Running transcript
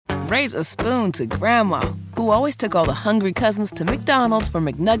raise a spoon to Grandma, who always took all the hungry cousins to McDonald's for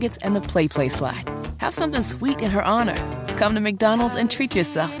McNuggets and the Play Slide. Have something sweet in her honor. Come to McDonald's and treat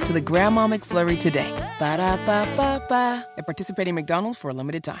yourself to the Grandma McFlurry today. Ba-da-ba-ba-ba. At participating McDonald's for a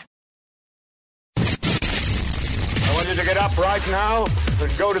limited time. I want you to get up right now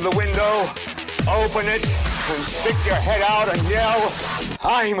and go to the window, open it, and stick your head out and yell,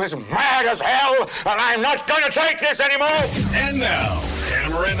 "I'm as mad as hell, and I'm not going to take this anymore!" And now,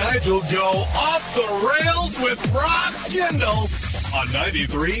 Hammer and Nigel go off the rails with Rob Kendall on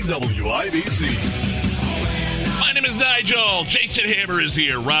 93 WIBC. My name is Nigel. Jason Hammer is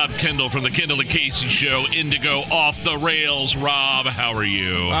here. Rob Kendall from the Kendall and Casey Show. Indigo off the rails. Rob, how are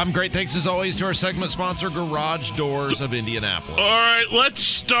you? I'm great. Thanks as always to our segment sponsor, Garage Doors of Indianapolis. All right, let's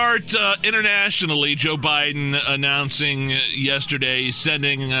start internationally. Joe Biden announcing yesterday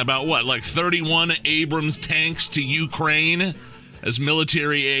sending about 31 Abrams tanks to Ukraine as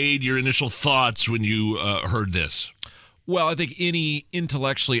military aid. Your initial thoughts when you heard this? Well, I think any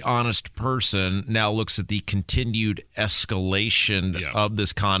intellectually honest person now looks at the continued escalation of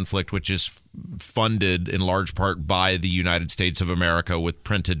this conflict, which is funded in large part by the United States of America with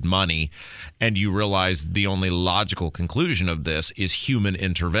printed money, and you realize the only logical conclusion of this is human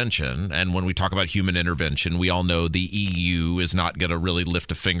intervention. And when we talk about human intervention, we all know the EU is not going to really lift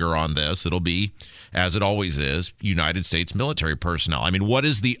a finger on this. It'll be, as it always is, United States military personnel. I mean, what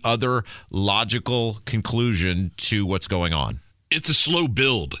is the other logical conclusion to what's going on? It's a slow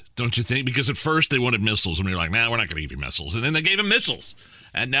build, don't you think? Because at first they wanted missiles, and we were like, nah, we're not going to give you missiles. And then they gave him missiles.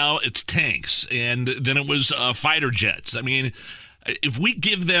 And now it's tanks. And then it was fighter jets. I mean, if we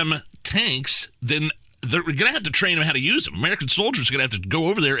give them tanks, then they're going to have to train them how to use them. American soldiers are going to have to go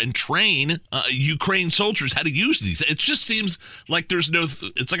over there and train Ukraine soldiers how to use these. It just seems like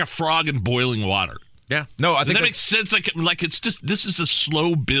it's like a frog in boiling water. Yeah. No, I think that makes sense. Like it's just, this is a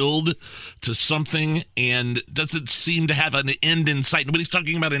slow build to something and doesn't seem to have an end in sight. Nobody's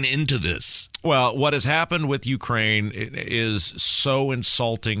talking about an end to this. Well, what has happened with Ukraine is so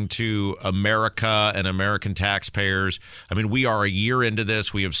insulting to America and American taxpayers. I mean, we are a year into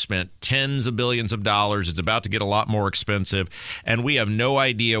this. We have spent tens of billions of dollars. It's about to get a lot more expensive. And we have no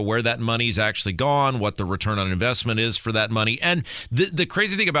idea where that money's actually gone, what the return on investment is for that money. And the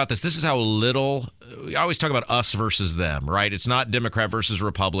crazy thing about this is how little, we always talk about us versus them, right? It's not Democrat versus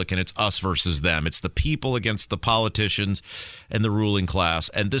Republican. It's us versus them. It's the people against the politicians and the ruling class.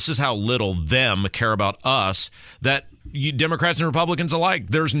 And this is how little them care about us, that Democrats and Republicans alike.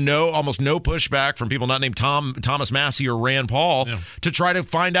 There's almost no pushback from people not named Thomas Massey or Rand Paul to try to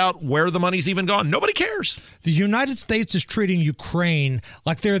find out where the money's even gone. Nobody cares. The United States is treating Ukraine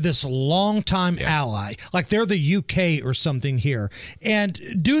like they're this longtime ally, like they're the UK or something here. And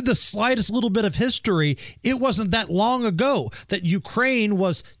due to the slightest little bit of history, it wasn't that long ago that Ukraine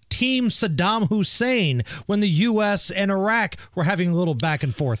was Team Saddam Hussein when the U.S. and Iraq were having a little back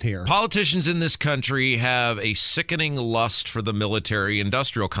and forth here. Politicians in this country have a sickening lust for the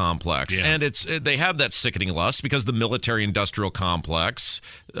military-industrial complex. Yeah. And they have that sickening lust because the military-industrial complex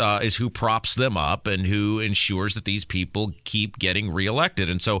is who props them up and who ensures that these people keep getting reelected.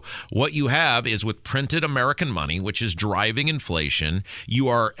 And so what you have is, with printed American money, which is driving inflation, you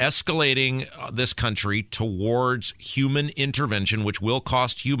are escalating this country towards human intervention, which will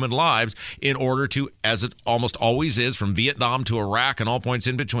cost human lives, in order to, as it almost always is, from Vietnam to Iraq and all points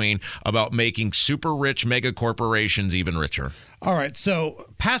in between, about making super rich mega corporations even richer. All right, so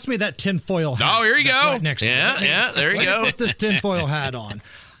pass me that tinfoil hat. Oh, here you go. Right next to me. There you go. Put this tinfoil hat on.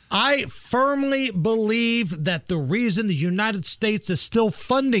 I firmly believe that the reason the United States is still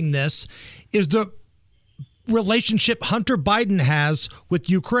funding this is the relationship Hunter Biden has with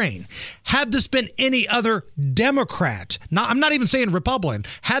Ukraine. Had this been any other Democrat, I'm not even saying Republican,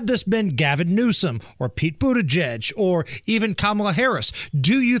 had this been Gavin Newsom or Pete Buttigieg or even Kamala Harris,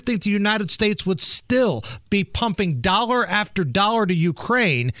 do you think the United States would still be pumping dollar after dollar to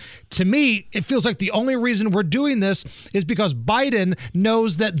Ukraine? To me, it feels like the only reason we're doing this is because Biden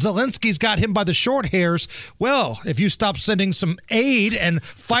knows that Zelensky's got him by the short hairs. Well, if you stop sending some aid and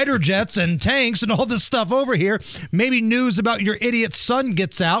fighter jets and tanks and all this stuff over here, maybe news about your idiot son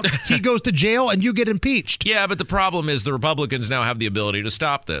gets out, he goes to jail, and you get impeached. Yeah, but the problem is the Republicans now have the ability to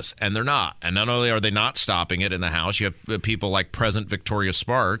stop this, and they're not. And not only are they not stopping it in the House, you have people like President Victoria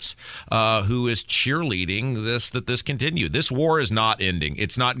Spartz, who is cheerleading that this continue. This war is not ending.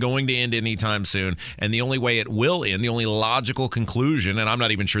 It's not going to end anytime soon, and the only way it will end, the only logical conclusion, and I'm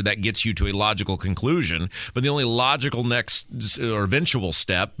not even sure that gets you to a logical conclusion, but the only logical next or eventual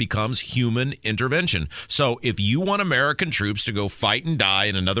step becomes human intervention. So So if you want American troops to go fight and die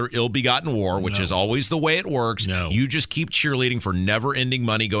in another ill-begotten war, which is always the way it works, you just keep cheerleading for never-ending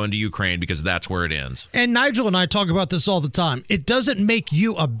money going to Ukraine because that's where it ends. And Nigel and I talk about this all the time. It doesn't make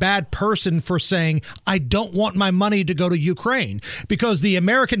you a bad person for saying, I don't want my money to go to Ukraine, because the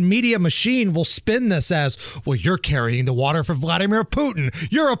American media machine will spin this as, well, you're carrying the water for Vladimir Putin.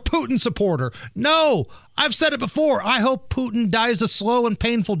 You're a Putin supporter. No, I've said it before. I hope Putin dies a slow and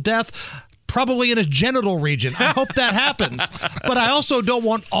painful death, probably in his genital region. I hope that happens. But I also don't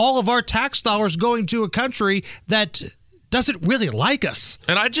want all of our tax dollars going to a country that doesn't really like us.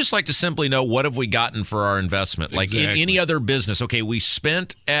 And I'd just like to simply know, what have we gotten for our investment? Like in any other business, okay, we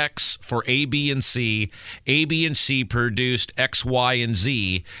spent X for A, B, and C. A, B, and C produced X, Y, and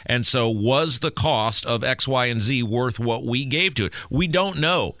Z. And so was the cost of X, Y, and Z worth what we gave to it? We don't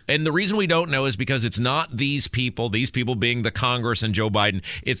know. And the reason we don't know is because it's not these people being the Congress and Joe Biden,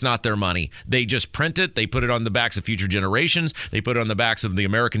 it's not their money. They just print it. They put it on the backs of future generations. They put it on the backs of the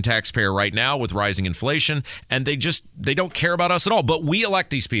American taxpayer right now with rising inflation. And they don't care about us at all. But we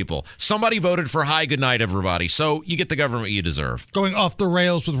elect these people. Somebody voted for hi, good night, everybody. So you get the government you deserve. Going off the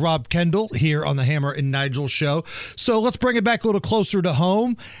rails with Rob Kendall here on the Hammer and Nigel show. So let's bring it back a little closer to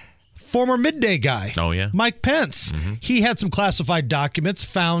home. Former Midday guy. Oh, yeah. Mike Pence. Mm-hmm. He had some classified documents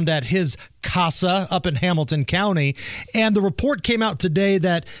found at his casa up in Hamilton County. And the report came out today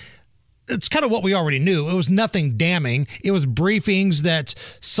that it's kind of what we already knew. It was nothing damning. It was briefings that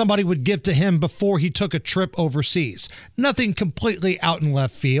somebody would give to him before he took a trip overseas. Nothing completely out in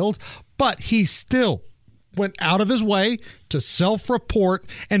left field, but he still went out of his way to self-report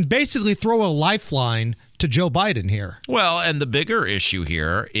and basically throw a lifeline to Joe Biden here. Well, and the bigger issue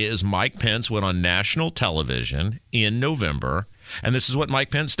here is Mike Pence went on national television in November. And this is what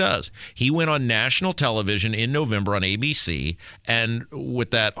Mike Pence does. He went on national television in November on ABC, and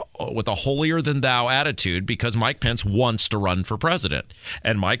with a holier-than-thou attitude, because Mike Pence wants to run for president.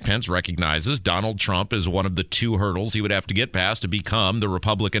 And Mike Pence recognizes Donald Trump is one of the two hurdles he would have to get past to become the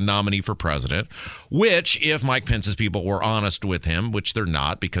Republican nominee for president, which, if Mike Pence's people were honest with him, which they're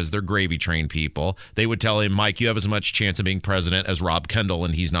not because they're gravy-trained people, they would tell him, Mike, you have as much chance of being president as Rob Kendall,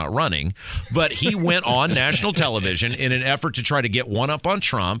 and he's not running. But he went on national television in an effort to try to get one up on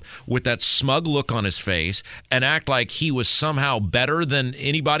Trump with that smug look on his face and act like he was somehow better than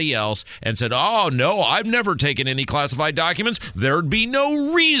anybody else and said, oh, no, I've never taken any classified documents. There'd be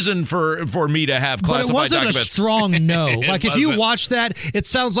no reason for me to have classified documents. But it wasn't a strong no. Like, if you watch that, it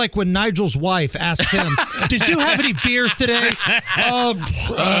sounds like when Nigel's wife asked him, did you have any beers today?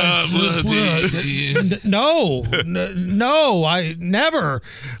 No, I never.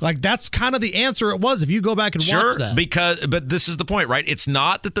 Like, that's kind of the answer it was if you go back and watch that. But this is the point, right? It's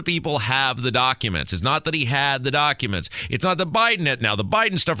not that the people have the documents. It's not that he had the documents. It's not that Biden had. Now, the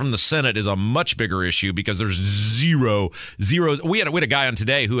Biden stuff from the Senate is a much bigger issue because there's zero. We had a guy on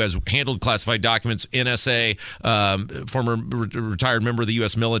today who has handled classified documents, NSA, former retired member of the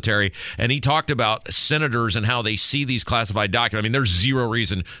U.S. military, and he talked about senators and how they see these classified documents. I mean, there's zero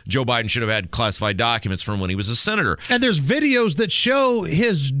reason Joe Biden should have had classified documents from when he was a senator. And there's videos that show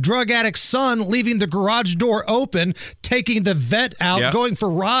his drug addict son leaving the garage door open, taking the vet out, going for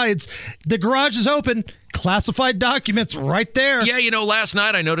rides. The garage is open. Classified documents right there. Yeah, last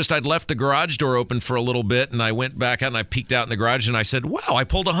night I noticed I'd left the garage door open for a little bit, and I went back out and I peeked out in the garage and I said, wow, I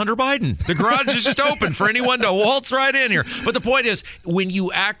pulled a Hunter Biden. The garage is just open for anyone to waltz right in here. But the point is, when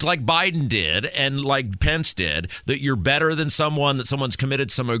you act like Biden did and like Pence did, that you're better than someone, that someone's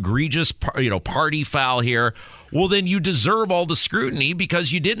committed some egregious party foul here, well, then you deserve all the scrutiny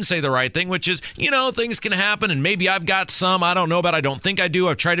because you didn't say the right thing, which is, things can happen, and maybe I've got some. I don't know about. I don't think I do.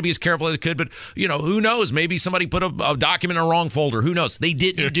 I've tried to be as careful as I could, but, who knows? Maybe somebody put a document in a wrong folder. Who knows? They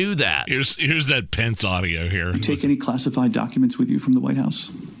didn't do that. Here's that Pence audio here. You take any classified documents with you from the White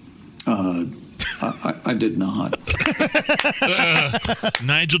House? I did not.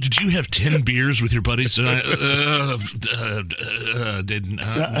 Nigel, did you have 10 beers with your buddies tonight? No. Did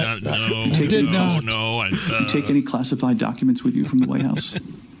not. No. You take any classified documents with you from the White House?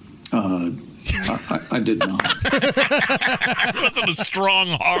 I did not. It wasn't a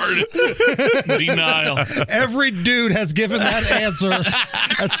strong, hard denial. Every dude has given that answer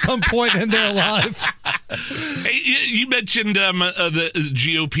at some point in their life. Hey, you mentioned the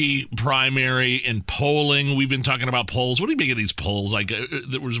GOP primary and polling. We've been talking about polls. What do you make of these polls? Like,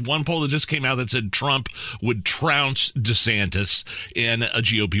 there was one poll that just came out that said Trump would trounce DeSantis in a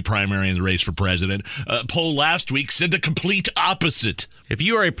GOP primary in the race for president. Poll last week said the complete opposite. If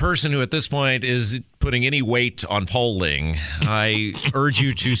you are a person who at this point is putting any weight on polling, I urge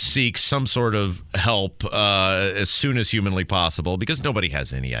you to seek some sort of help as soon as humanly possible, because nobody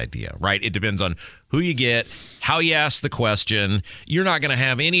has any idea, right? It depends on who you get, how you ask the question. You're not going to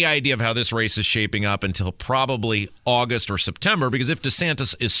have any idea of how this race is shaping up until probably August or September, because if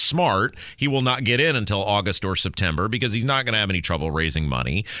DeSantis is smart, he will not get in until August or September because he's not going to have any trouble raising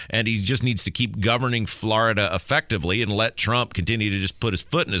money, and he just needs to keep governing Florida effectively and let Trump continue to just put his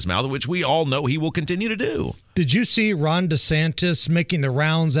foot in his mouth, which we all know he will continue to do. Did you see Ron DeSantis making the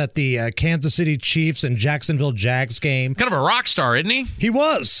rounds at the Kansas City Chiefs and Jacksonville Jags game? Kind of a rock star, isn't he? He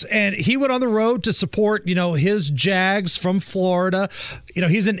was, and he went on the road to support, his Jags from Florida.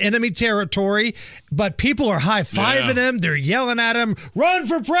 He's in enemy territory, but people are high-fiving him. They're yelling at him, run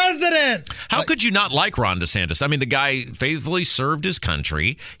for president! How could you not like Ron DeSantis? I mean, the guy faithfully served his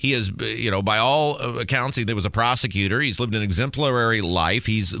country. He is, by all accounts, he was a prosecutor. He's lived an exemplary life.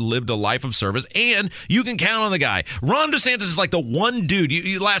 He's lived a life of service, and you can count on the guy. Ron DeSantis is like the one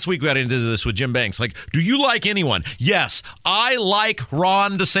dude. Last week we got into this with Jim Banks. Like, do you like anyone? Yes, I like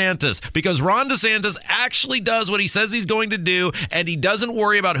Ron DeSantis because Ron DeSantis actually does what he says he's going to do, and he doesn't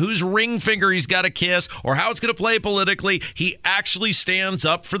worry about whose ring finger he's got to kiss or how it's going to play politically. He actually stands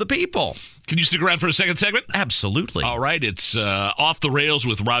up for the people. Can you stick around for a second segment? Absolutely. All right, it's Off the Rails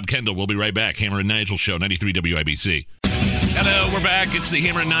with Rob Kendall. We'll be right back. Hammer and Nigel Show, 93 WIBC. Hello, we're back. It's the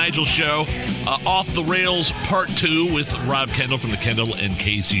Hammer and Nigel Show. Off the Rails Part 2 with Rob Kendall from the Kendall and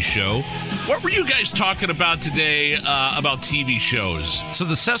Casey Show. What were you guys talking about today about TV shows? So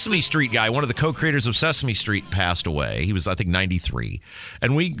the Sesame Street guy, one of the co-creators of Sesame Street, passed away. He was, I think, 93.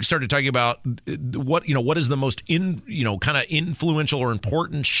 And we started talking about what is the most kind of influential or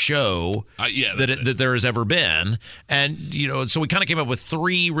important show that there has ever been. And, so we kind of came up with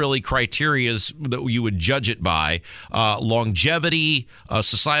three really criterias that you would judge it by. Longevity,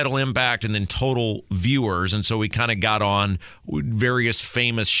 societal impact, and then total viewers. And so we kind of got on various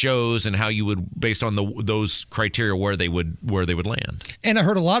famous shows and how you would, based on those criteria, where they would land. And I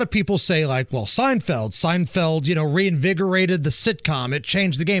heard a lot of people say, like, well, Seinfeld, reinvigorated the sitcom. It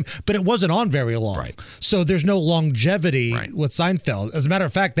changed the game, but it wasn't on very long. Right. So there's no longevity with Seinfeld. As a matter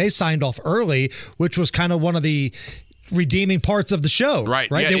of fact, they signed off early, which was kind of one of the redeeming parts of the show.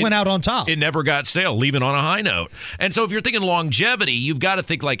 Right. Yeah, they went out on top. It never got stale, leaving on a high note. And so if you're thinking longevity, you've got to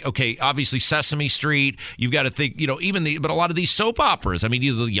think like, okay, obviously Sesame Street. You've got to think, but a lot of these soap operas. I mean,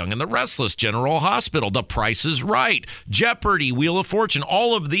 The Young and the Restless, General Hospital, The Price is Right, Jeopardy, Wheel of Fortune.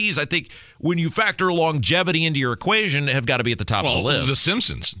 All of these, I think, when you factor longevity into your equation, have got to be at the top of the list. The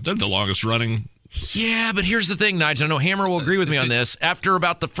Simpsons, they're the longest running. Yeah, but here's the thing, Nigel. I know Hammer will agree with me on this. After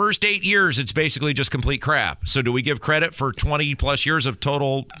about the first 8 years, it's basically just complete crap. So do we give credit for 20 plus years of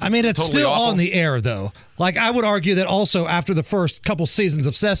total? I mean, it's totally still awful? On the air, though. Like, I would argue that also after the first couple seasons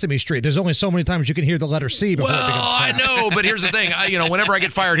of Sesame Street, there's only so many times you can hear the letter C before it becomes crap. I know, but here's the thing. Whenever I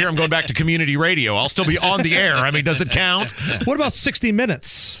get fired here, I'm going back to community radio. I'll still be on the air. I mean, does it count? What about 60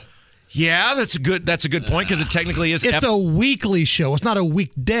 Minutes? Yeah, that's a good point because it technically is. It's a weekly show. It's not a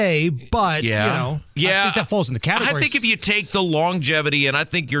weekday, but I think that falls in the category. I think if you take the longevity, and I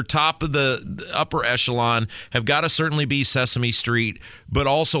think your top of the upper echelon have got to certainly be Sesame Street, but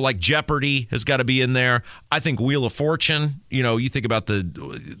also like Jeopardy has got to be in there. I think Wheel of Fortune. You think about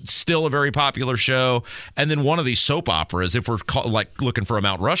still a very popular show, and then one of these soap operas. If we're looking for a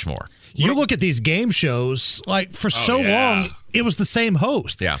Mount Rushmore, you look at these game shows. Like for so long, it was the same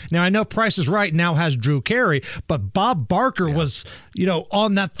host. Yeah. Now I know Price is Right now has Drew Carey, but Bob Barker was,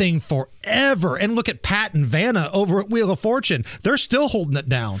 on that thing forever. And look at Pat and Vanna over at Wheel of Fortune. They're still holding it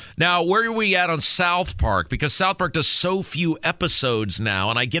down. Now, where are we at on South Park? Because South Park does so few episodes now,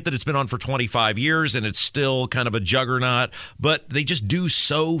 and I get that it's been on for 25 years and it's still kind of a juggernaut, but they just do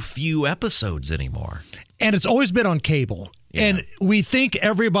so few episodes anymore. And it's always been on cable. Yeah. And we think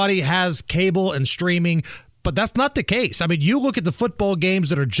everybody has cable and streaming, but that's not the case. I mean, you look at the football games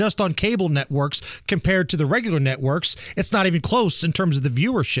that are just on cable networks compared to the regular networks, it's not even close in terms of the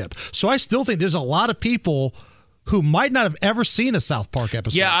viewership. So I still think there's a lot of people who might not have ever seen a South Park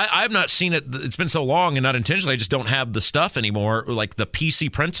episode. Yeah, I've not seen it. It's been so long, and not intentionally. I just don't have the stuff anymore. Like the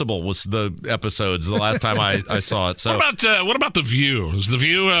PC Principal was the episodes the last time I saw it. So what about The View? Is The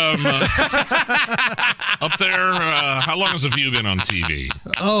View up there? How long has The View been on TV?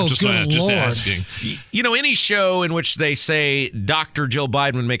 Oh, just good Lord. Asking. Any show in which they say Dr. Jill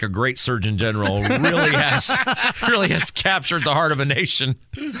Biden would make a great Surgeon General really has captured the heart of a nation.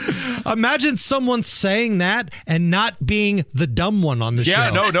 Imagine someone saying that and not being the dumb one on the show.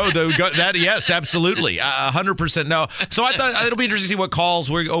 Yeah, yes, absolutely. 100% no. So I thought it'll be interesting to see what calls.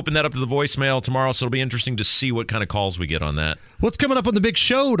 We open that up to the voicemail tomorrow, so it'll be interesting to see what kind of calls we get on that. What's coming up on the big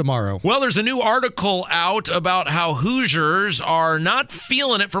show tomorrow? Well, there's a new article out about how Hoosiers are not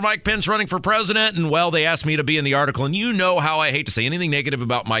feeling it for Mike Pence running for president. And, well, they asked me to be in the article. And you know how I hate to say anything negative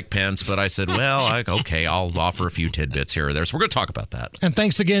about Mike Pence, but I said, well, okay, I'll offer a few tidbits here or there. So we're going to talk about that. And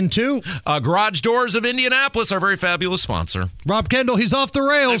thanks again to Garage Doors of Indianapolis, our very fabulous sponsor. Rob Kendall. He's off the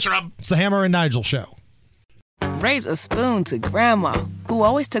rails. Thanks, Rob. It's the Hammer and Nigel Show. Raise a spoon to Grandma, who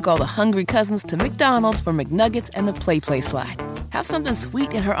always took all the hungry cousins to McDonald's for McNuggets and the Play Slide. Have something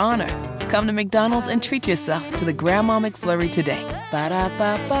sweet in her honor. Come to McDonald's and treat yourself to the Grandma McFlurry today.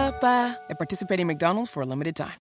 Ba-da-ba-ba-ba. At participating McDonald's for a limited time.